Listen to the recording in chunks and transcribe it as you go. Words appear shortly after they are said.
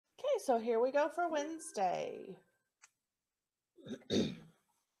so here we go for Wednesday.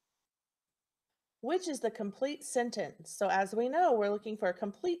 Which is the complete sentence? So as we know, we're looking for a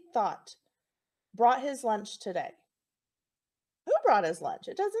complete thought. Brought his lunch today. Who brought his lunch?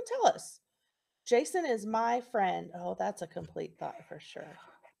 It doesn't tell us. Jason is my friend. Oh, that's a complete thought for sure.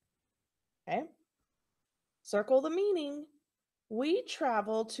 Okay. Circle the meaning. We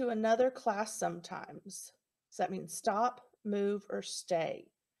travel to another class sometimes. Does that mean stop, move, or stay?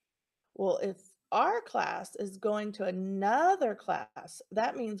 Well, if our class is going to another class,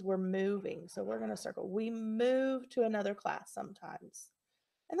 that means we're moving. So we're going to circle. We move to another class sometimes.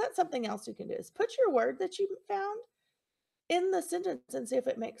 And that's something else you can do is put your word that you found in the sentence and see if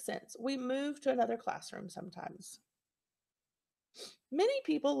it makes sense. We move to another classroom sometimes. Many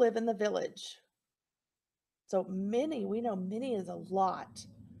people live in the village. So many, we know many is a lot.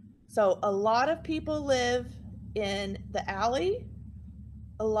 So a lot of people live in the alley,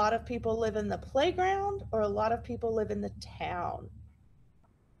 a lot of people live in the playground, or a lot of people live in the town.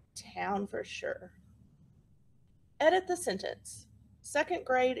 Town for sure. Edit the sentence. Second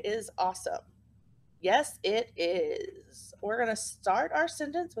grade is awesome. Yes, it is. We're going to start our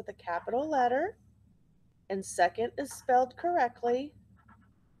sentence with a capital letter, and second is spelled correctly.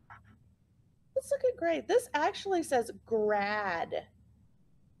 Let's look at grade. This actually says grad.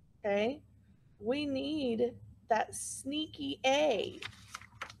 Okay? We need that sneaky A.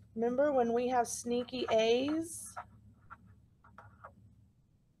 Remember when we have sneaky A's?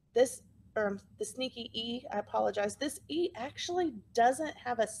 The sneaky E, I apologize. This E actually doesn't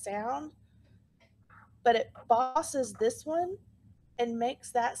have a sound, but it bosses this one and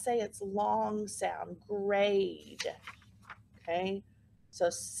makes that say its long sound, grade. Okay, so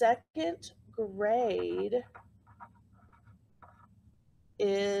second grade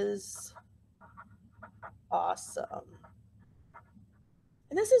is awesome.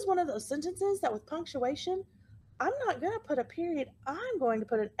 And this is one of those sentences that with punctuation, I'm not going to put a period. I'm going to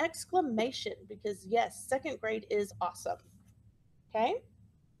put an exclamation because yes, second grade is awesome. Okay.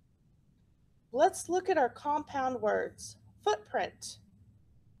 Let's look at our compound words. Footprint.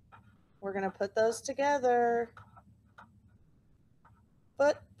 We're going to put those together.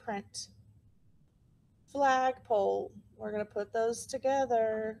 Footprint. Flagpole. We're going to put those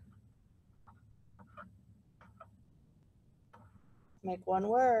together. Make one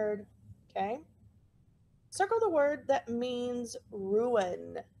word. Okay. Circle the word that means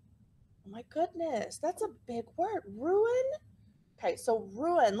ruin. Oh my goodness, that's a big word. Ruin? Okay, so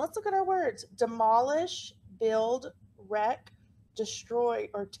ruin. Let's look at our words. Demolish, build, wreck, destroy,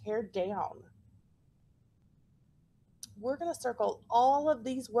 or tear down. We're going to circle all of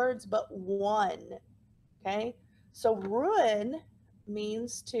these words but one. Okay, so ruin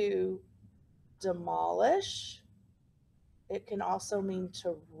means to demolish. It can also mean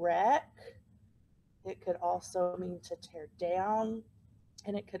to wreck. It could also mean to tear down.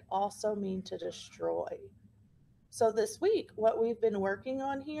 And it could also mean to destroy. So this week, what we've been working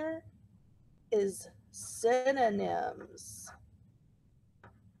on here is synonyms.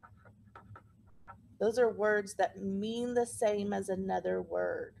 Those are words that mean the same as another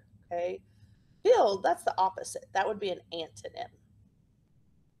word, okay? Build, that's the opposite. That would be an antonym.